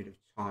period of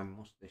time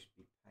must this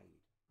be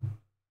paid?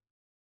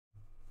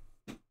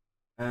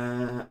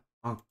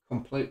 I'm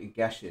completely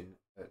guessing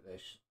at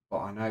this, but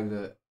I know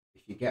that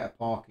if you get a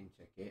parking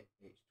ticket,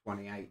 it's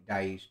 28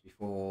 days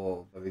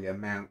before the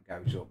amount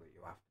goes up that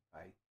you have to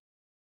pay.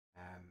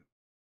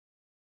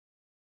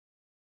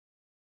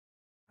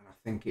 And I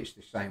think it's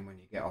the same when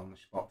you get on the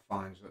spot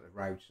fines at the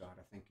roadside.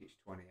 I think it's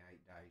 28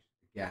 days.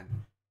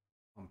 Again,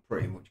 I'm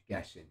pretty much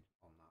guessing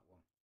on that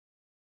one.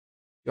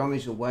 John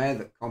is aware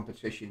that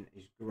competition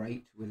is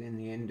great within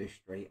the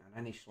industry and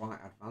any slight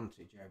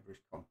advantage over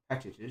his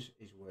competitors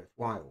is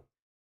worthwhile.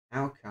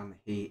 How can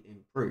he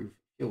improve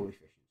fuel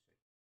efficiency?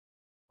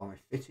 By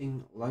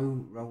fitting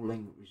low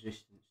rolling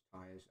resistance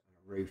tyres and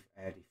a roof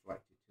air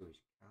deflector to his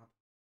cab.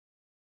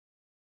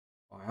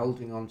 By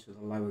holding on to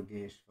the lower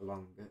gears for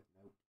longer.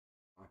 Nope.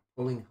 By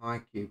pulling high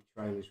cube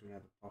trailers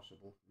whenever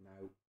possible.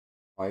 No.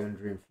 By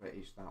underinflation,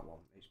 it's that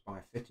one. It's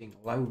by fitting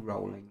low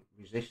rolling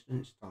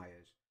resistance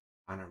tyres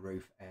and a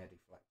roof air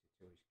deflector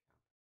to his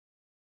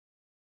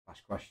cab.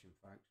 Last question,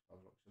 folks, by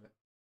the looks of it.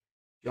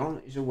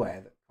 John is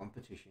aware that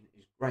competition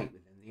is great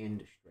within the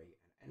industry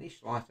and any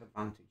slight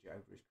advantage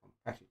over his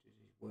competitors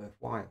is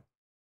worthwhile.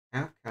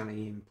 How can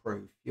he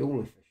improve fuel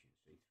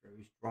efficiency through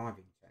his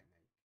driving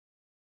technique?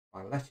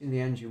 By letting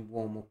the engine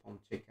warm up on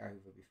tick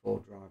over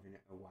before driving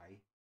it away.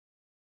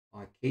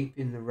 By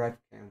keeping the rev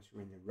counter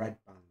in the red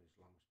band as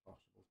long as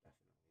possible,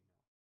 definitely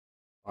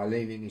not. By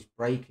leaving his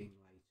braking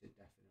later,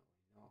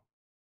 definitely not.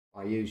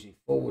 By using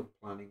forward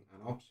planning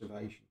and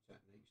observation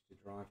techniques to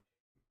drive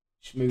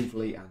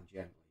smoothly and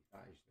gently.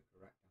 That is the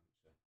correct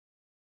answer.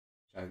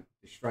 So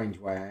the strange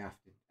way I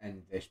have to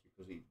end this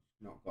because it's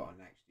not got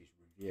a next is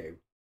review,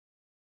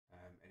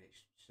 and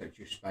it's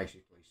just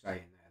basically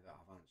saying there that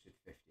I've answered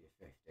 50 or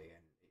 50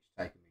 and it's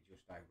taken me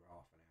just over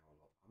half an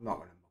hour. Look, I'm not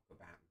going to muck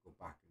about and go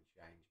back and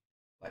change.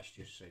 Let's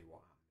just see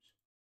what happens.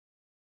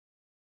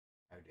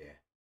 Oh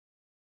dear.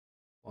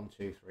 1,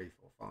 2, 3,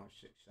 4, 5,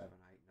 6, 7,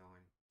 8,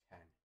 9,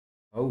 10.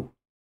 Oh,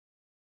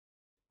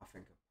 I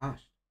think I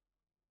passed.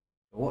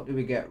 So what do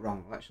we get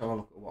wrong? Let's have a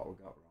look at what we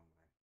got wrong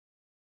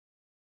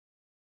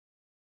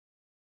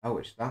then. Oh,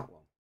 it's that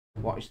one.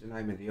 What is the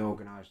name of the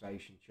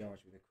organisation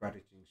charged with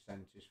accrediting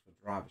centres for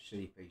driver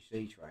CPC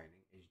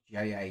training? Is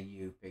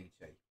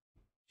JAUPT.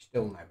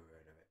 Still never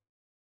heard of it.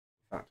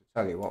 In fact,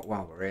 I'll tell you what,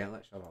 while we're here,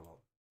 let's have a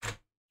look.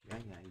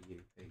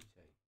 JAUPT.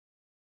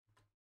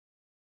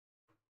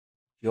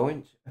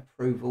 Joint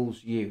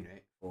Approvals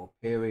Unit for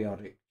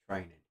Periodic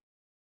Training.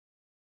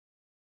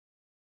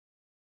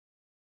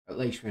 At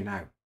least we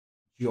know.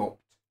 JOPT.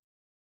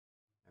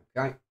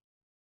 Okay.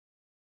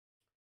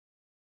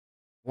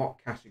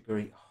 What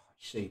category? Oh,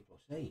 it's C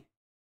plus E.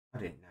 I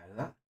didn't know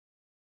that.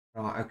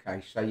 Right,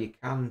 okay, so you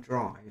can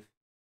drive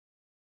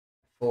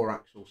a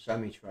 4-axle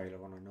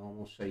semi-trailer on a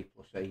normal C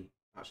plus E.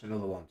 That's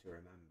another one to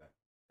remember.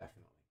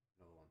 Definitely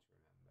another one to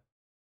remember.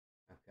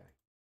 Okay.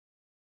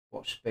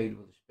 What speed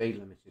will the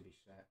speed limiter be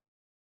set?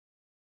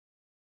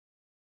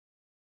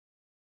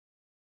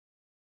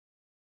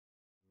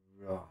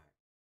 Right.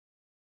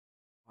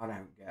 I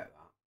don't get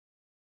that.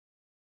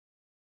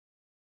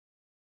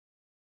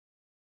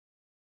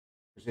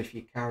 Because if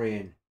you're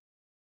carrying,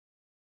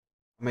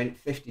 I mean,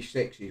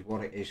 56 is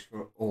what it is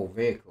for all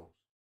vehicles.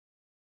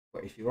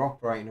 But if you're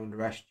operating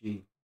under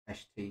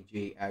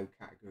STGO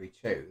category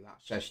 2, that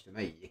says to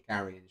me you're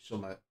carrying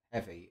something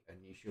heavy and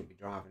you should be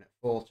driving at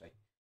 40.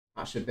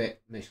 That's a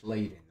bit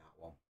misleading,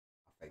 that one,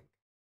 I think.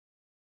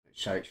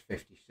 So it's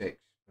 56,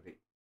 but it,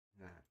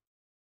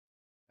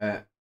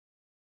 no.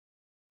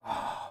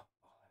 Oh,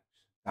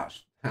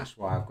 that's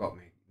why I've got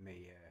me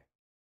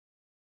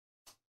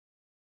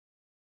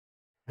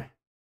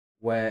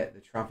where the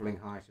travelling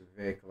height of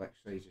a vehicle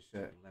exceeds a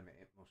certain limit,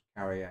 it must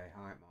carry a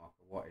height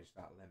marker. What is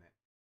that limit?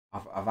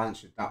 I've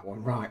answered that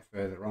one right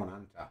further on,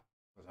 haven't I?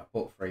 Because I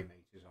put 3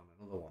 metres on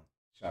another one,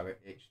 so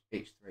it's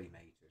 3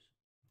 metres.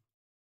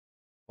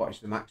 What is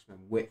the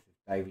maximum width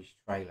of Davy's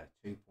trailer?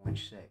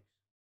 2.6.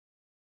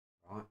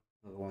 Right,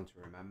 another one to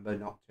remember,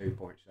 not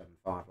 2.75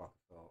 like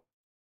I thought.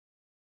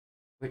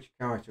 Which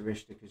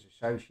characteristic is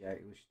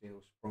associated with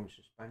steel sprung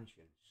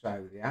suspension?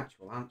 So the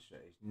actual answer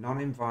is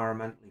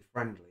non-environmentally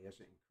friendly, as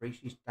it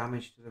increases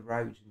damage to the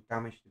roads and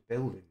damage to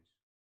buildings.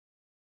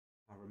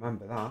 I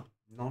remember that,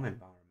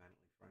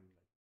 non-environmentally friendly.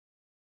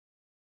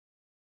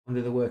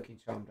 Under the working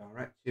time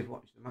directive,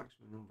 what is the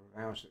maximum number of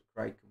hours that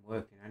Craig can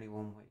work in any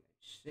one week?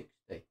 It's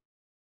 60.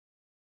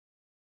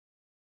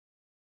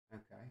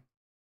 Okay.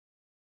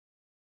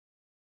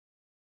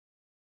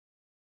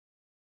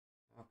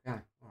 Okay,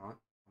 all right.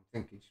 I'm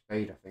thinking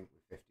speed, I think,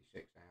 with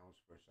 56 hours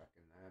for a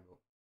second there, but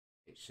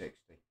it's 60.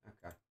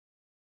 Okay.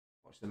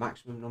 What's the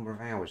maximum number of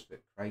hours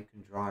that Craig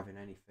can drive in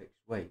any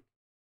fixed week?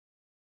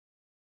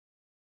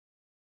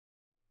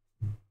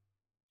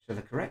 So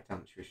the correct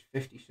answer is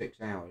 56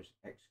 hours,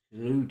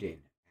 excluding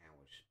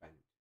hours spent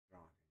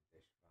driving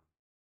this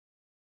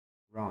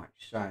van. Right,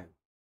 so,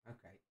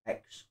 okay,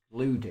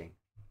 excluding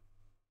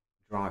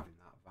driving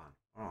that van.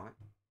 All right,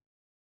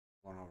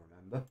 one I'll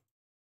remember.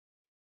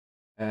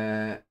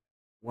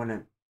 When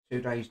a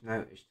 2 days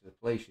notice to the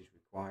police is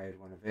required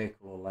when a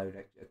vehicle or load,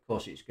 of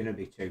course it's going to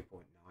be 2.9,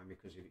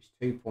 because if it's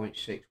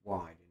 2.6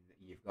 wide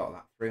and you've got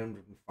that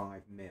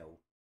 305 mil,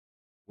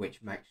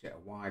 which makes it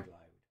a wide load,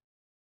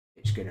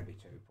 it's going to be 2.9.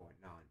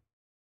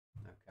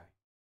 Okay.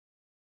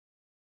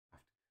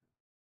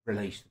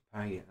 Release the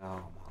paint.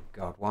 Oh my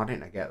God, why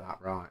didn't I get that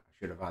right? I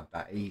should have had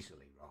that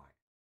easily right.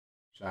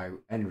 So,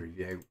 end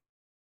review.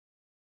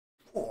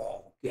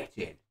 Oh, get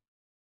in.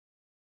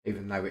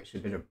 Even though it's a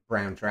bit of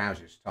brown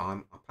trousers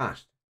time, I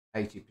passed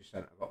 80%.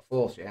 I got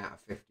 40 out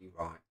of 50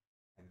 right.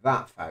 And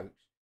that,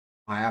 folks,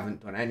 I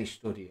haven't done any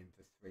studying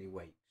for 3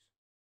 weeks.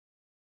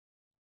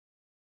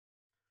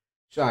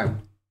 So,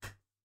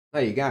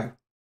 there you go.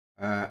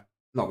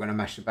 Not going to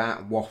mess about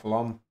and waffle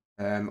on.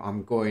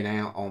 I'm going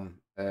out on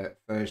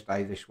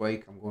Thursday this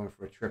week. I'm going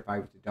for a trip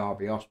over to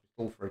Derby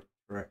Hospital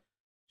for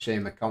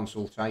seeing a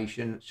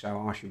consultation. So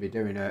I should be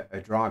doing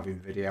a driving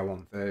video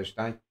on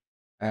Thursday.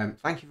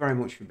 Thank you very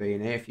much for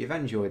being here. If you've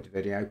enjoyed the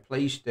video,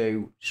 please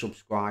do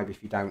subscribe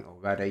if you don't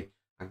already,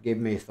 and give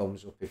me a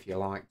thumbs up if you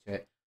liked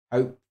it.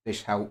 Hope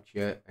this helped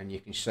you, and you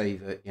can see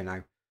that, you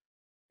know,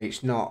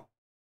 it's not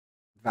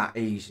that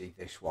easy,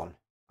 this one.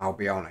 I'll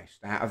be honest.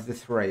 Out of the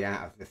 3,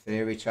 out of the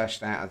theory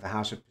test, out of the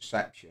hazard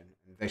perception,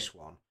 and this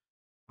one,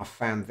 I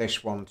found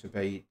this one to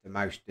be the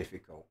most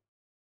difficult.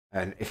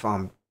 And if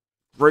I'm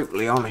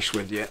brutally honest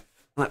with you,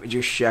 let me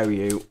just show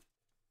you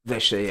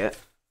this here.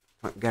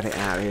 I can get it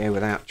out of here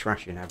without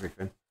trashing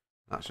everything.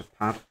 That's a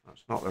pad.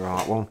 That's not the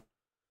right one.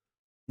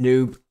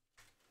 Noob.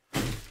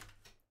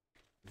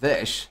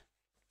 This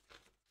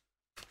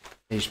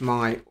is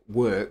my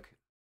work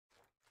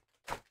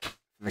for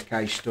the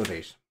case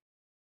studies.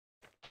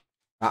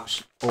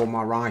 That's all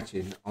my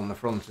writing on the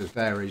front of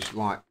there is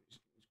like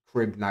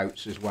crib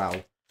notes as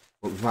well.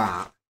 But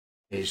that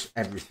is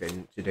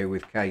everything to do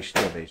with case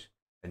studies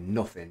and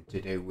nothing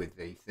to do with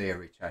the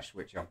theory test,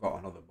 which I've got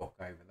another book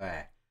over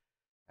there.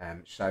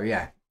 So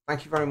yeah,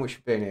 thank you very much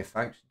for being here,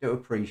 folks. Do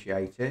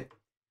appreciate it.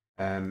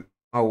 I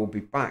will be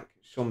back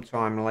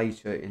sometime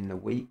later in the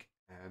week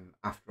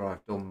after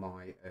I've done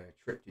my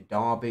trip to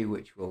Derby,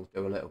 which will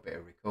do a little bit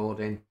of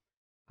recording.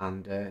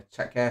 And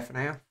take care for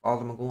now.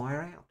 Father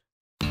Maguire out.